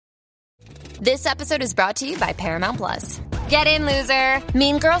This episode is brought to you by Paramount Plus. Get in, loser!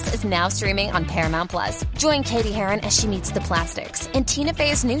 Mean Girls is now streaming on Paramount Plus. Join Katie Heron as she meets the plastics in Tina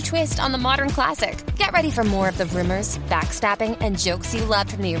Fey's new twist on the modern classic. Get ready for more of the rumors, backstabbing, and jokes you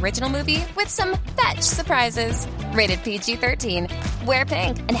loved from the original movie with some fetch surprises. Rated PG-13. Wear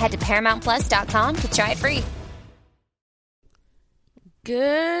pink and head to ParamountPlus.com to try it free.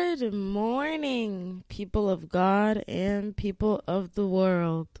 Good morning, people of God and people of the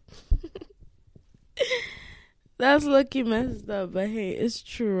world. That's lucky messed up, but hey, it's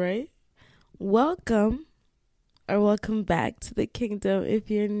true, right? Welcome back to the kingdom if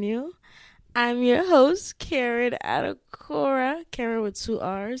you're new. I'm your host, Karen Adokora, Karen with 2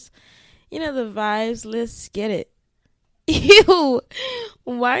 R's. You know the vibes, let's get it. Ew,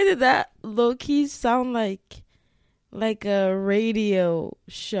 why did that low-key sound like a radio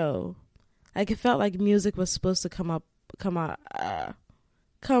show? Like it felt like music was supposed to come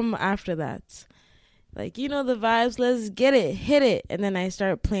after that. Like, you know the vibes, let's get it, hit it. And then I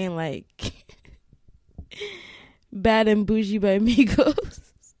start playing like Bad and Bougie by Migos.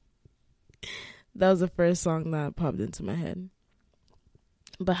 That was the first song that popped into my head.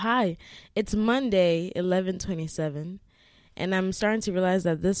 But hi, it's Monday, 11/27. And I'm starting to realize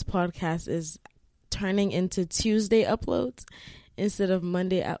that this podcast is turning into Tuesday uploads instead of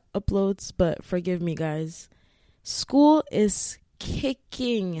Monday uploads. But forgive me, guys. School is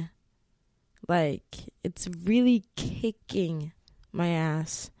kicking. Like, it's really kicking my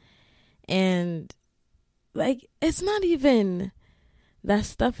ass. And, like, it's not even that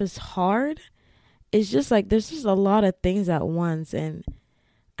stuff is hard. It's just, like, there's just a lot of things at once. And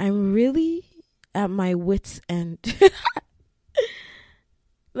I'm really at my wit's end.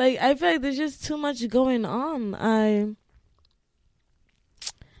 Like, I feel like there's just too much going on.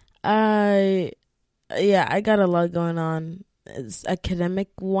 I got a lot going on. It's academic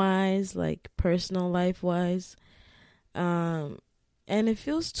wise, like personal life wise, and it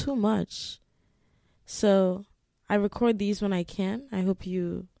feels too much. So I record these when I can. I hope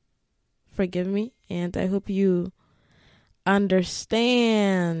you forgive me, and I hope you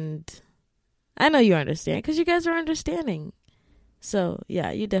understand. I know you understand because you guys are understanding. So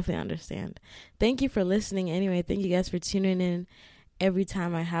yeah, you definitely understand. Thank you for listening. Anyway, thank you guys for tuning in every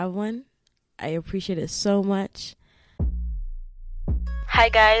time I have one. I appreciate it so much. Hi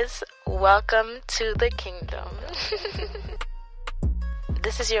guys, welcome to the kingdom.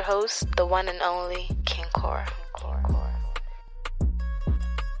 This is your host, the one and only King Cora.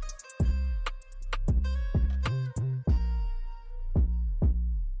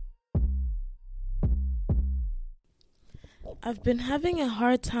 I've been having a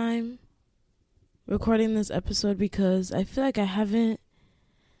hard time recording this episode because I feel like I haven't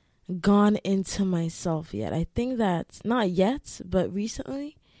gone into myself yet. I think that not yet, but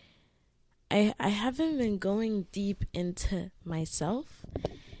recently I haven't been going deep into myself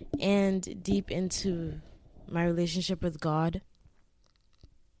and deep into my relationship with God.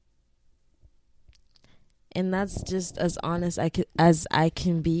 And that's just as honest as I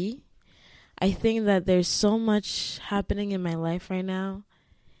can be. I think that there's so much happening in my life right now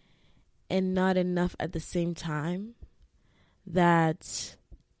and not enough at the same time that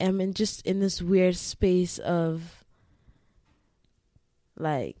I'm in this weird space of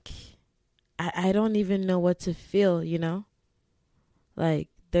like I don't even know what to feel, you know? Like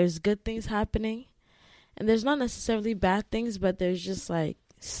there's good things happening and there's not necessarily bad things, but there's just like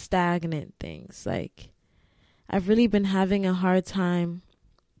stagnant things. Like I've really been having a hard time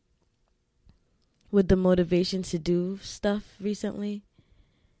with the motivation to do stuff recently.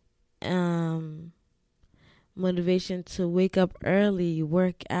 Motivation to wake up early,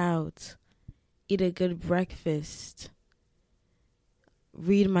 work out, eat a good breakfast,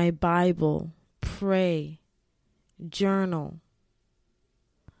 read my Bible, pray, journal,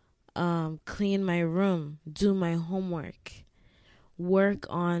 clean my room, do my homework, work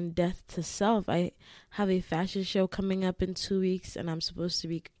on death to self. I have a fashion show coming up in 2 weeks and I'm supposed to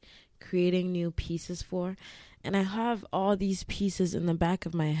be creating new pieces for, and I have all these pieces in the back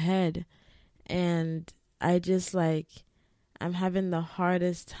of my head, and I just I'm having the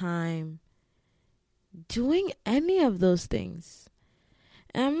hardest time doing any of those things.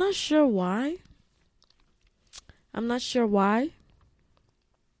 And I'm not sure why.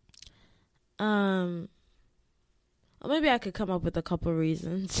 Or maybe I could come up with a couple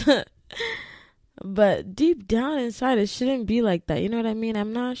reasons. But deep down inside, it shouldn't be like that. You know what I mean?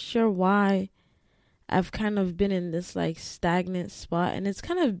 I'm not sure why I've kind of been in this stagnant spot. And it's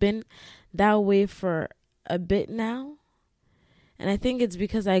kind of been that way for a bit now. And I think it's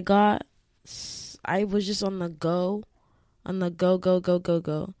because I was just on the go.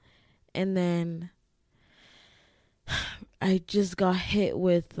 And then I just got hit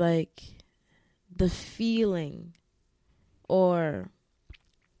with like the feeling or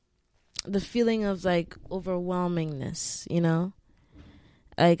the feeling of like overwhelmingness, you know?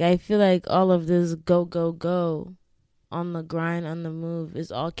 Like I feel like all of this go, go, go on the grind, on the move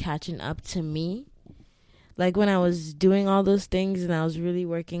is all catching up to me. Like when I was doing all those things and I was really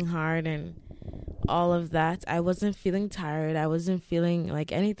working hard and all of that, I wasn't feeling tired. I wasn't feeling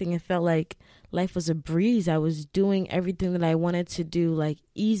like anything. It felt like life was a breeze. I was doing everything that I wanted to do like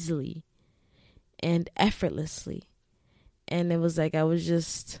easily and effortlessly. And it was like I was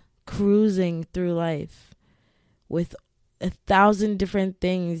just cruising through life with 1,000 different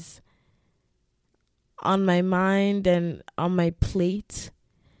things on my mind and on my plate.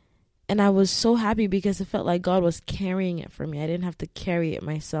 And I was so happy because it felt like God was carrying it for me. I didn't have to carry it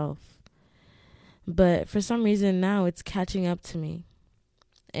myself. But for some reason now it's catching up to me.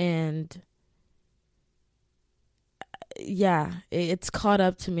 And yeah, it's caught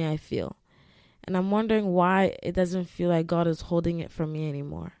up to me, I feel. And I'm wondering why it doesn't feel like God is holding it from me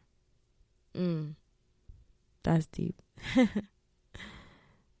anymore. That's deep.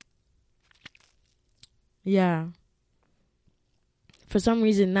 Yeah. For some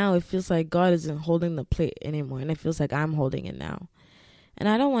reason now it feels like God isn't holding the plate anymore, and it feels like I'm holding it now. And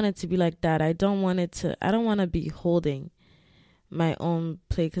I don't want it to be like that. I don't want to be holding my own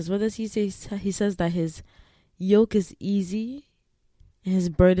plate. Because what does he say? He says that his yoke is easy and his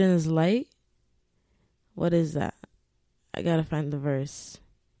burden is light. What is that? I gotta find the verse.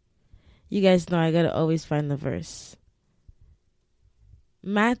 You guys know I gotta always find the verse.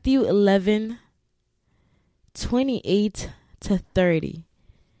 Matthew 11:28-30.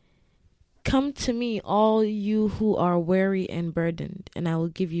 Come to me, all you who are weary and burdened, and I will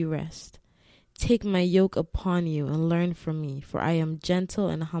give you rest. Take my yoke upon you and learn from me, for I am gentle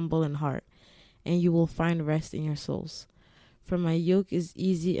and humble in heart, and you will find rest in your souls. For my yoke is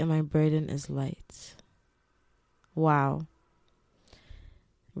easy and my burden is light. Wow.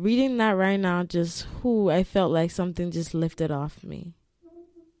 Reading that right now, I felt like something just lifted off me.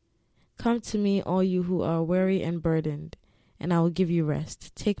 Come to me, all you who are weary and burdened, and I will give you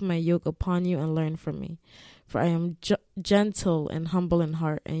rest. Take my yoke upon you and learn from me. For I am gentle and humble in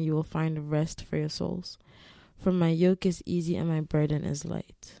heart, and you will find rest for your souls. For my yoke is easy and my burden is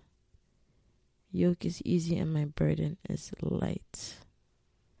light. Yoke is easy and my burden is light.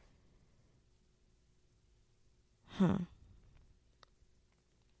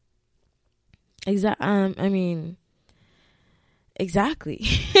 Exactly.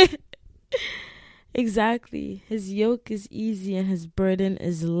 Exactly. His yoke is easy and his burden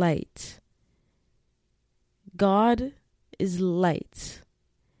is light. God is light.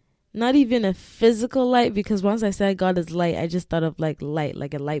 Not even a physical light, because once I said God is light, I just thought of like light,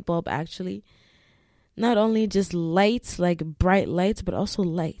 like a light bulb actually. Not only just light, like bright lights, but also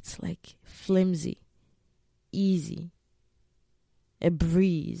light, like flimsy, easy, a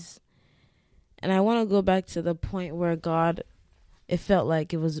breeze. And I want to go back to the point where it felt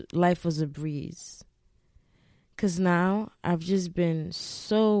like life was a breeze. Because now I've just been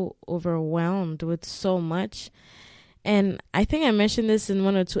so overwhelmed with so much. And I think I mentioned this in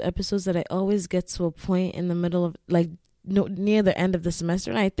 1 or 2 episodes that I always get to a point in the middle of near the end of the semester.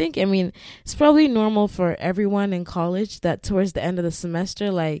 And I think, it's probably normal for everyone in college that towards the end of the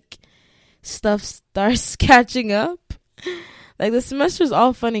semester, like stuff starts catching up. Like the semester is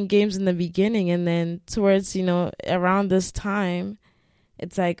all fun and games in the beginning. And then towards, around this time,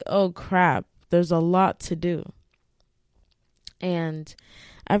 it's like, oh crap, there's a lot to do. And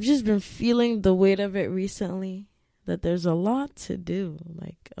I've just been feeling the weight of it recently, that there's a lot to do,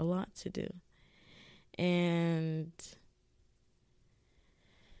 like a lot to do. And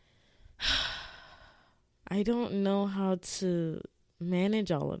I don't know how to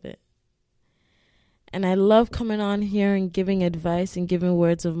manage all of it. And I love coming on here and giving advice and giving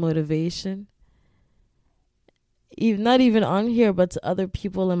words of motivation. Not even on here, but to other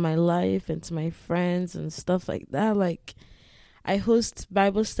people in my life and to my friends and stuff like that. Like, I host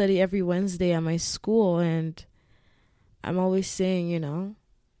Bible study every Wednesday at my school, and I'm always saying,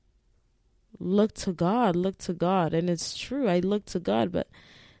 look to God. And it's true, I look to God, but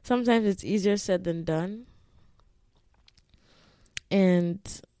sometimes it's easier said than done. And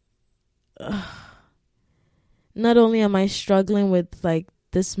not only am I struggling with like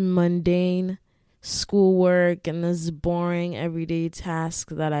this mundane schoolwork and this boring everyday task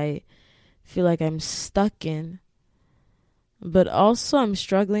that I feel like I'm stuck in, but also I'm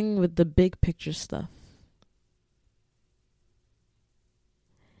struggling with the big picture stuff.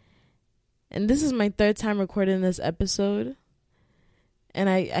 And this is my 3rd time recording this episode. And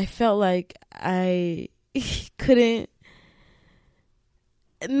I felt like I couldn't,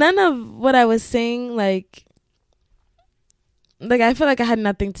 none of what I was saying, like I felt like I had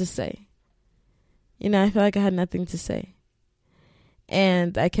nothing to say. I felt like I had nothing to say.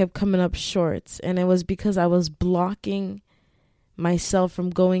 And I kept coming up short. And it was because I was blocking myself from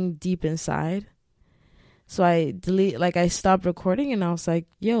going deep inside. So I stopped recording, and I was like,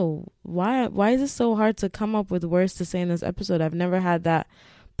 yo, why is it so hard to come up with words to say in this episode? I've never had that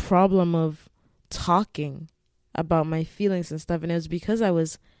problem of talking about my feelings and stuff. And it was because I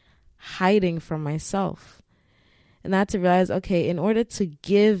was hiding from myself. And I had to realize, okay, in order to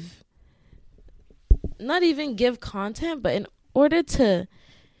give, not even give content, but in order to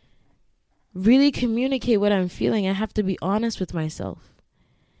really communicate what I'm feeling, I have to be honest with myself.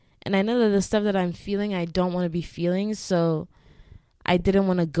 And I know that the stuff that I'm feeling, I don't want to be feeling. So I didn't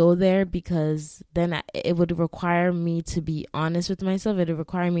want to go there, because then it would require me to be honest with myself. It would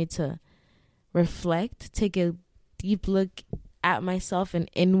require me to reflect, take a deep look at myself and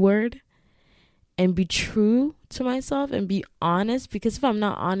inward, and be true to myself and be honest. Because if I'm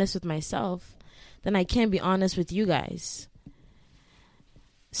not honest with myself, then I can't be honest with you guys.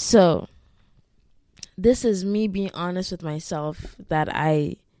 So this is me being honest with myself, that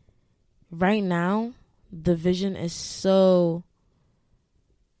right now, the vision is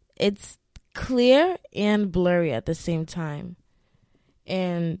it's clear and blurry at the same time.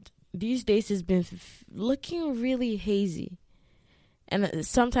 And these days has been looking really hazy. And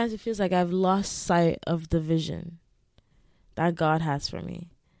sometimes it feels like I've lost sight of the vision that God has for me.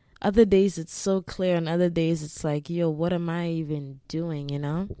 Other days it's so clear, and other days it's like, yo, what am I even doing,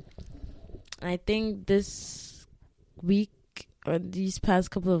 And I think this week, or these past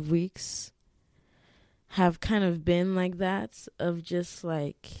couple of weeks, have kind of been like that, of just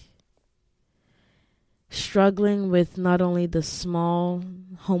like struggling with not only the small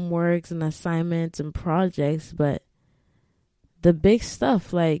homeworks and assignments and projects, but the big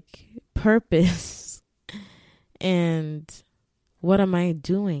stuff like purpose and what am I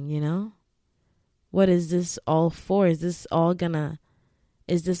doing, What is this all for? Is this all going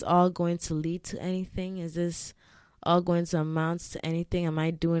to lead to anything? Is this all going to amount to anything? Am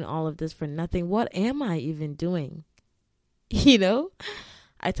I doing all of this for nothing? What am I even doing?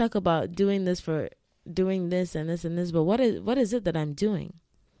 I talk about doing this for doing this and this and this, but what is it that I'm doing?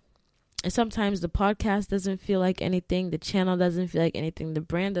 And sometimes the podcast doesn't feel like anything. The channel doesn't feel like anything. The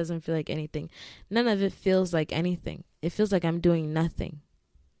brand doesn't feel like anything. None of it feels like anything. It feels like I'm doing nothing.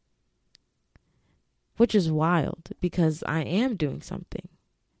 Which is wild, because I am doing something.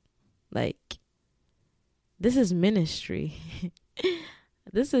 Like, this is ministry.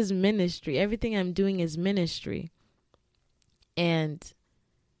 This is ministry. Everything I'm doing is ministry. And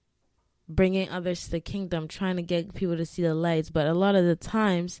bringing others to the kingdom, trying to get people to see the lights. But a lot of the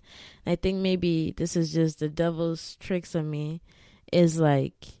times, I think maybe this is just the devil's tricks on me, is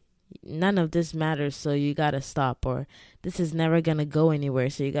like, none of this matters, so you gotta stop. Or this is never gonna go anywhere,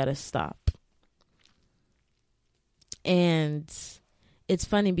 so you gotta stop. And it's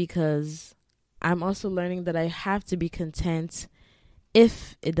funny, because I'm also learning that I have to be content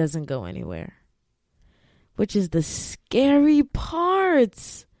if it doesn't go anywhere, which is the scary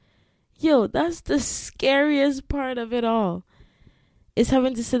part. Yo, that's the scariest part of it all, is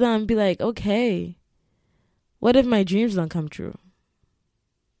having to sit down and be like, okay, what if my dreams don't come true?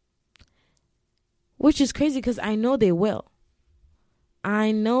 Which is crazy, because I know they will.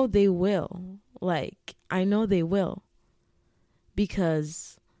 I know they will. Like, I know they will.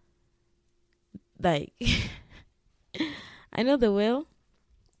 Because, like, I know they will.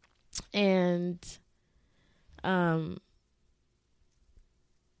 And,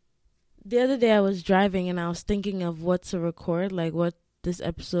 the other day I was driving and I was thinking of what to record, like what this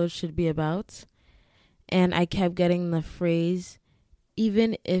episode should be about. And I kept getting the phrase,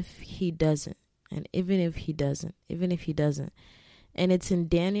 even if he doesn't. And even if he doesn't. Even if he doesn't. And it's in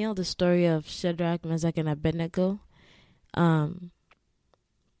Daniel, the story of Shadrach, Meshach, and Abednego.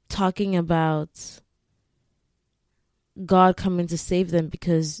 Talking about God coming to save them,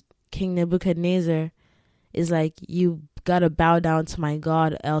 because King Nebuchadnezzar is like, you gotta bow down to my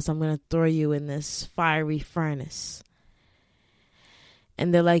God, else I'm gonna throw you in this fiery furnace.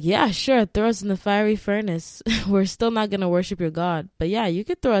 And they're like, yeah, sure, throw us in the fiery furnace. We're still not gonna worship your God, but yeah, you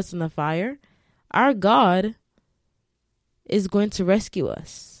could throw us in the fire. Our God is going to rescue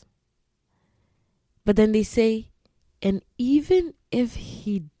us. But then they say, and even if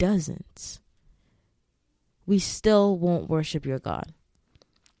he doesn't, we still won't worship your God.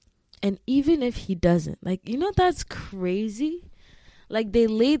 And even if he doesn't, like, that's crazy. Like, they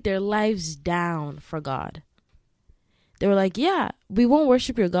laid their lives down for God. They were like, yeah, we won't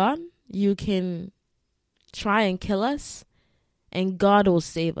worship your God. You can try and kill us, and God will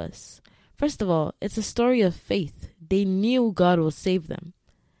save us. First of all, it's a story of faith. They knew God will save them.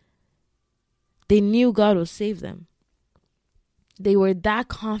 They knew God will save them. They were that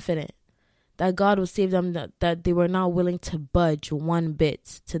confident that God will save them that they were not willing to budge one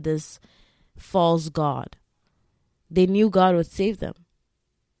bit to this false god. They knew God would save them.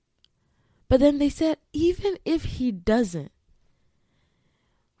 But then they said, even if he doesn't,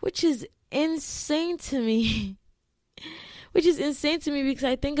 which is insane to me, because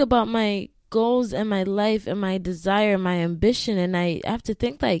I think about my goals and my life and my desire, my ambition, and I have to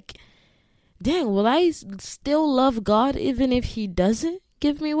think like, dang, will I still love God even if he doesn't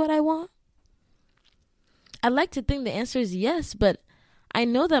give me what I want? I'd like to think the answer is yes, but I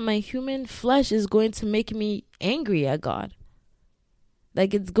know that my human flesh is going to make me angry at God.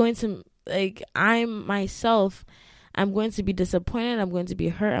 Like, it's going to, like, I'm going to be disappointed, I'm going to be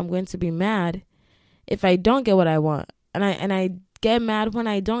hurt, I'm going to be mad if I don't get what I want. And I get mad when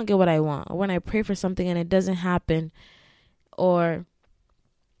I don't get what I want, or when I pray for something and it doesn't happen, or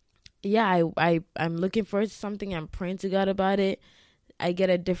I'm looking for something, I'm praying to God about it, I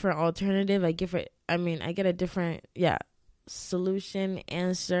get a different alternative, I get a different solution,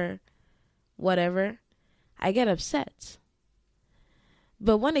 answer, whatever, I get upset.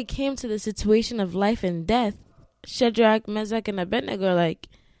 But when it came to the situation of life and death, Shadrach, Meshach, and Abednego are like,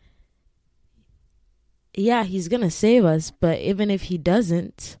 yeah, he's gonna save us, but even if he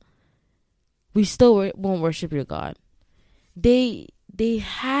doesn't, we still won't worship your God. They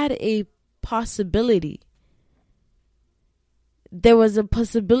had a possibility. There was a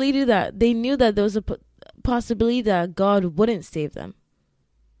possibility that they knew that there was a possibility that God wouldn't save them.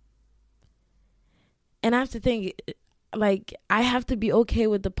 And I have to think, like, I have to be okay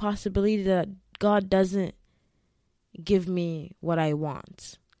with the possibility that God doesn't give me what I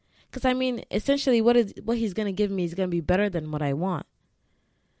want. Because, I mean, essentially what he's going to give me is going to be better than what I want.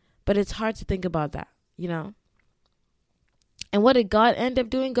 But it's hard to think about that, you know? And what did God end up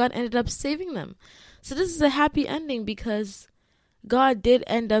doing? God ended up saving them. So this is a happy ending because God did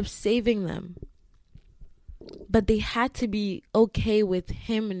end up saving them. But they had to be okay with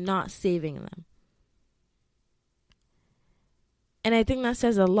him not saving them. And I think that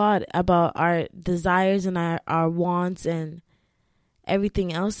says a lot about our desires and our wants and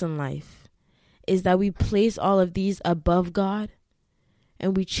everything else in life, is that we place all of these above God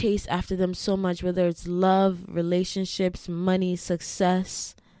and we chase after them so much, whether it's love, relationships, money,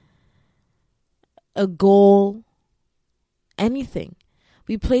 success, a goal, anything.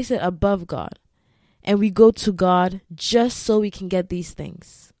 We place it above God and we go to God just so we can get these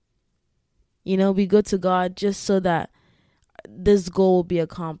things. You know, we go to God just so that this goal will be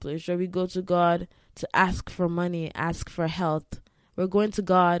accomplished, or we go to God to ask for money, ask for health. We're going to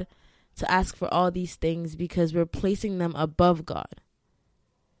God to ask for all these things because we're placing them above God.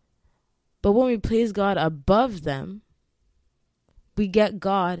 But when we place God above them, we get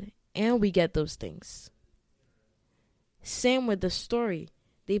God and we get those things. Same with the story.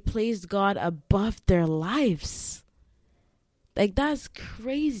 They placed God above their lives. Like, that's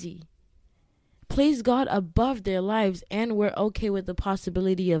crazy. Place God above their lives, and we're okay with the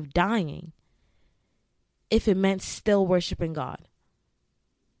possibility of dying if it meant still worshiping God.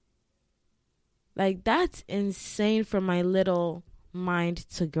 Like, that's insane for my little mind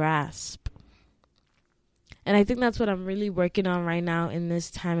to grasp. And I think that's what I'm really working on right now in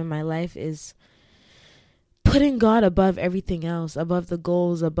this time in my life, is putting God above everything else, above the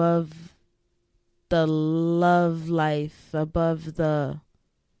goals, above the love life, above the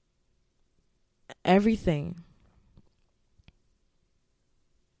everything.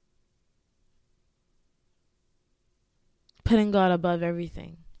 Putting God above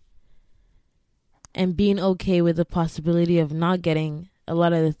everything. And being okay with the possibility of not getting a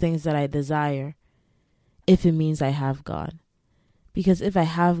lot of the things that I desire if it means I have God. Because if I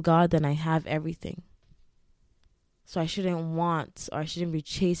have God, then I have everything. So I shouldn't want, or I shouldn't be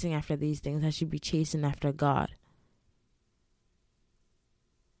chasing after these things. I should be chasing after God.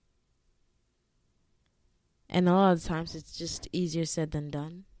 And a lot of times it's just easier said than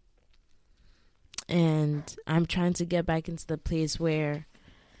done. And I'm trying to get back into the place where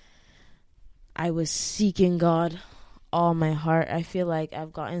I was seeking God all my heart. I feel like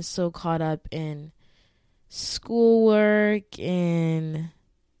I've gotten so caught up in schoolwork, in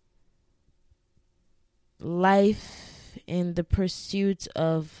life, in the pursuit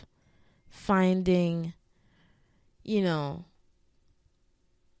of finding, you know,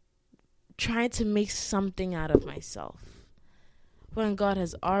 trying to make something out of myself when God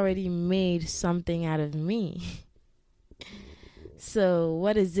has already made something out of me. So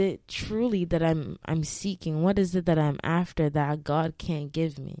what is it truly that I'm seeking? What is it that I'm after that God can't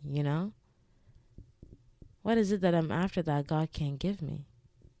give me, you know? What is it that I'm after that God can't give me?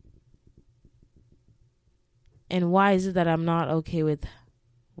 And why is it that I'm not okay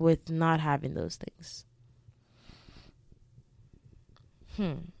with not having those things?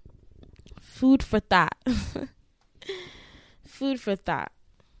 Food for thought. Food for thought.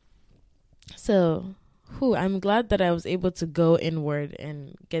 So, I'm glad that I was able to go inward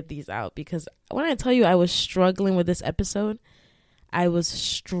and get these out, because when I tell you I was struggling with this episode, I was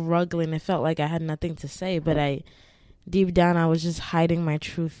struggling. It felt like I had nothing to say, but deep down, I was just hiding my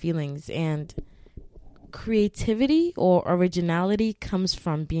true feelings. And creativity or originality comes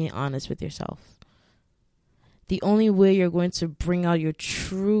from being honest with yourself. The only way you're going to bring out your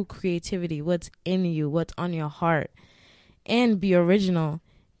true creativity, what's in you, what's on your heart, and be original,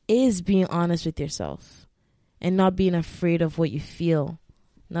 is being honest with yourself and not being afraid of what you feel,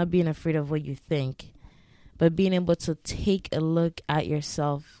 not being afraid of what you think, but being able to take a look at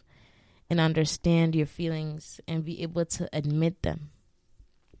yourself and understand your feelings and be able to admit them.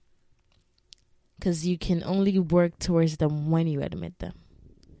 Because you can only work towards them when you admit them.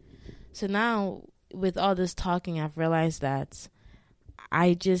 So now, with all this talking, I've realized that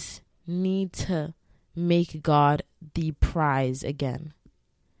I just need to make God the prize again.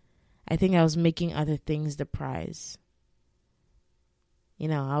 I think I was making other things the prize. You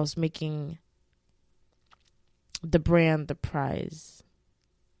know, I was making the brand the prize.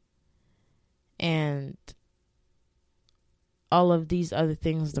 And all of these other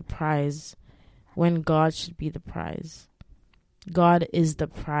things the prize, when God should be the prize. God is the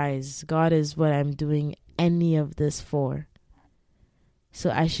prize. God is what I'm doing any of this for. So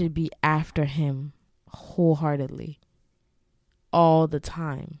I should be after him wholeheartedly all the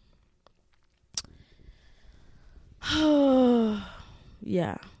time.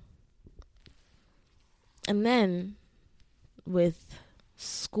 Yeah. And then with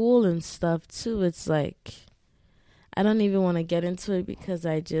school and stuff too, it's like I don't even want to get into it because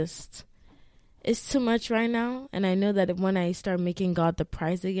it's too much right now. And I know that when I start making God the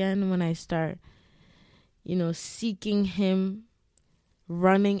prize again, when I start, seeking him,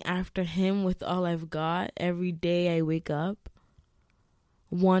 running after him with all I've got, every day I wake up,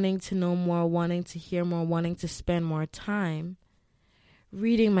 wanting to know more, wanting to hear more, wanting to spend more time,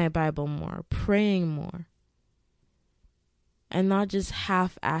 reading my Bible more, praying more, and not just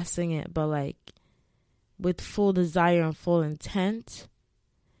half-assing it, but like with full desire and full intent,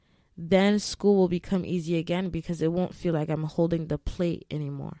 then school will become easy again because it won't feel like I'm holding the plate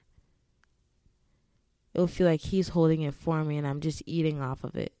anymore. It'll feel like he's holding it for me and I'm just eating off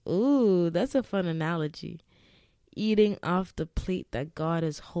of it. Ooh, that's a fun analogy. Eating off the plate that God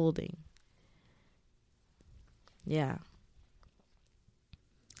is holding. Yeah.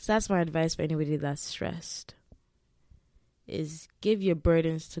 So that's my advice for anybody that's stressed. Is give your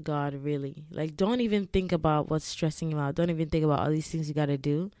burdens to God, really. Like, don't even think about what's stressing you out. Don't even think about all these things you got to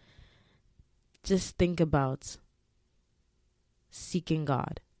do. Just think about seeking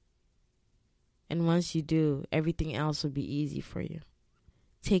God. And once you do, everything else will be easy for you.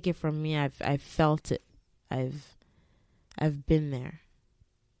 Take it from me. I've felt it. I've been there.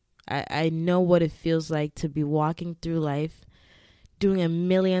 I know what it feels like to be walking through life, doing a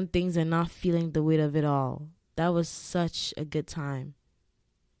million things and not feeling the weight of it all. That was such a good time.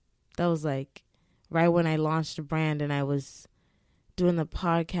 That was like right when I launched the brand and I was doing the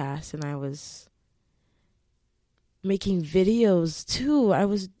podcast and I was making videos too. I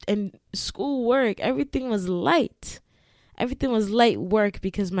was in school work. Everything was light. Everything was light work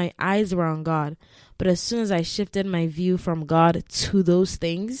because my eyes were on God. But as soon as I shifted my view from God to those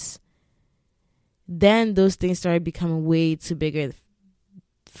things, then those things started becoming way too bigger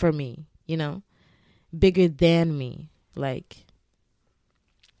for me, bigger than me. Like,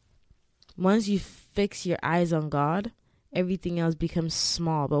 once you fix your eyes on God, everything else becomes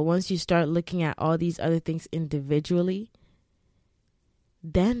small. But once you start looking at all these other things individually,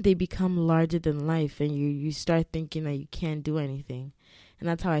 then they become larger than life and you start thinking that you can't do anything. And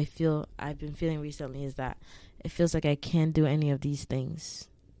that's how I've been feeling recently, is that it feels like I can't do any of these things.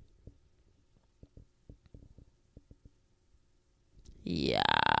 Yeah.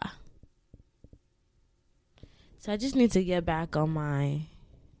 So I just need to get back to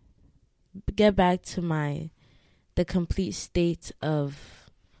the complete state of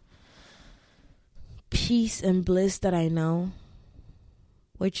peace and bliss that I know,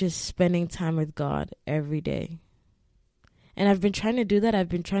 which is spending time with God every day. And I've been trying to do that. I've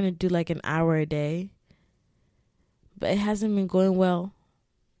been trying to do like an hour a day, but it hasn't been going well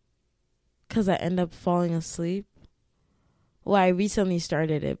because I end up falling asleep Well, I recently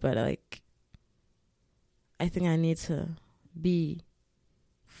started it, but like, I think I need to be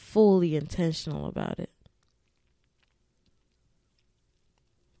fully intentional about it.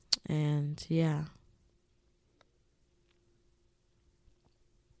 And yeah.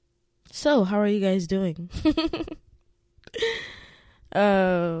 So, how are you guys doing?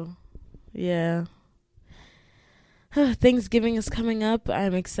 Oh, yeah. Thanksgiving is coming up.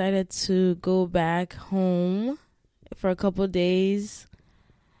 I'm excited to go back home for a couple days.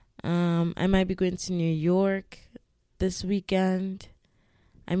 I might be going to New York this weekend.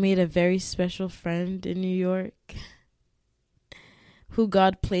 I made a very special friend in New York who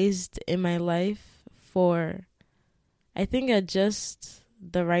God placed in my life for, I think, at just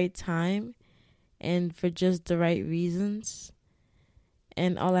the right time and for just the right reasons.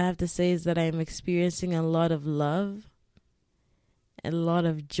 And all I have to say is that I'm experiencing a lot of love, a lot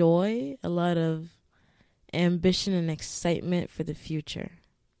of joy, a lot of ambition and excitement for the future.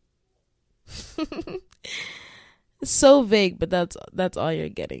 So vague, but that's all you're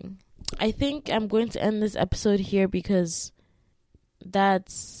getting. I think I'm going to end this episode here because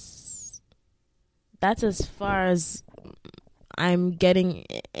that's as far as I'm getting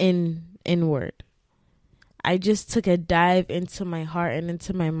inward. I just took a dive into my heart and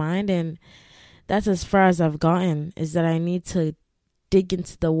into my mind, and that's as far as I've gotten, is that I need to dig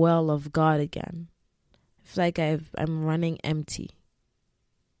into the well of God again. It's like I'm running empty.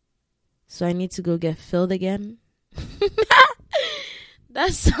 So I need to go get filled again.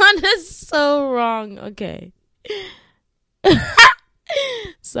 That sounded so wrong. Okay.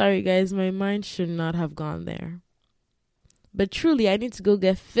 Sorry guys, my mind should not have gone there. But truly, I need to go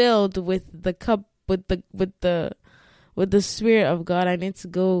get filled with the cup, with the Spirit of God. I need to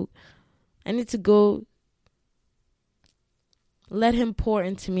go let him pour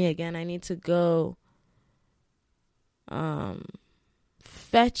into me again. I need to go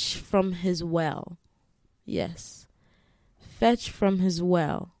fetch from his well. Yes. Fetch from his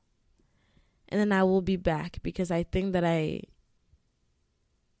well. And then I will be back, because I think that I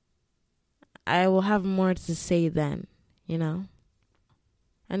will have more to say then, you know.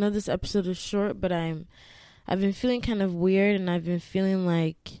 I know this episode is short, but I've been feeling kind of weird, and I've been feeling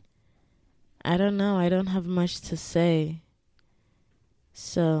like, I don't know, I don't have much to say.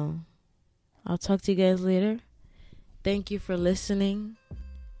 So, I'll talk to you guys later. Thank you for listening.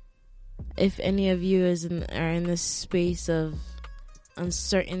 If any of you are in this space of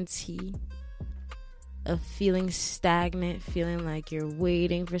uncertainty, of feeling stagnant, feeling like you're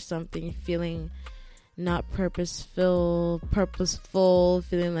waiting for something, feeling not purposeful,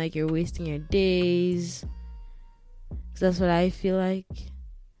 feeling like you're wasting your days, 'cause that's what I feel like.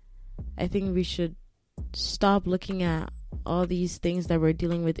 I think we should stop looking at all these things that we're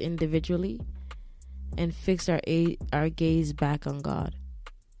dealing with individually and fix our gaze back on God,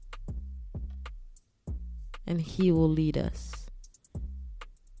 and he will lead us.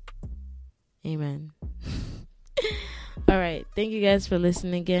 Amen. All right, thank you guys for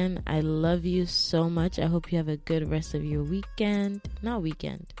listening again. I love you so much. I hope you have a good rest of your week. I hope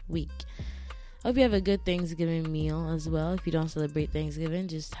you have a good Thanksgiving meal as well. If you don't celebrate Thanksgiving,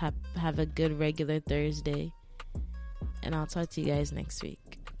 just have a good regular Thursday. And I'll talk to you guys next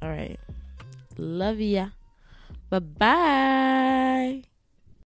week. All right. Love ya. Bye-bye.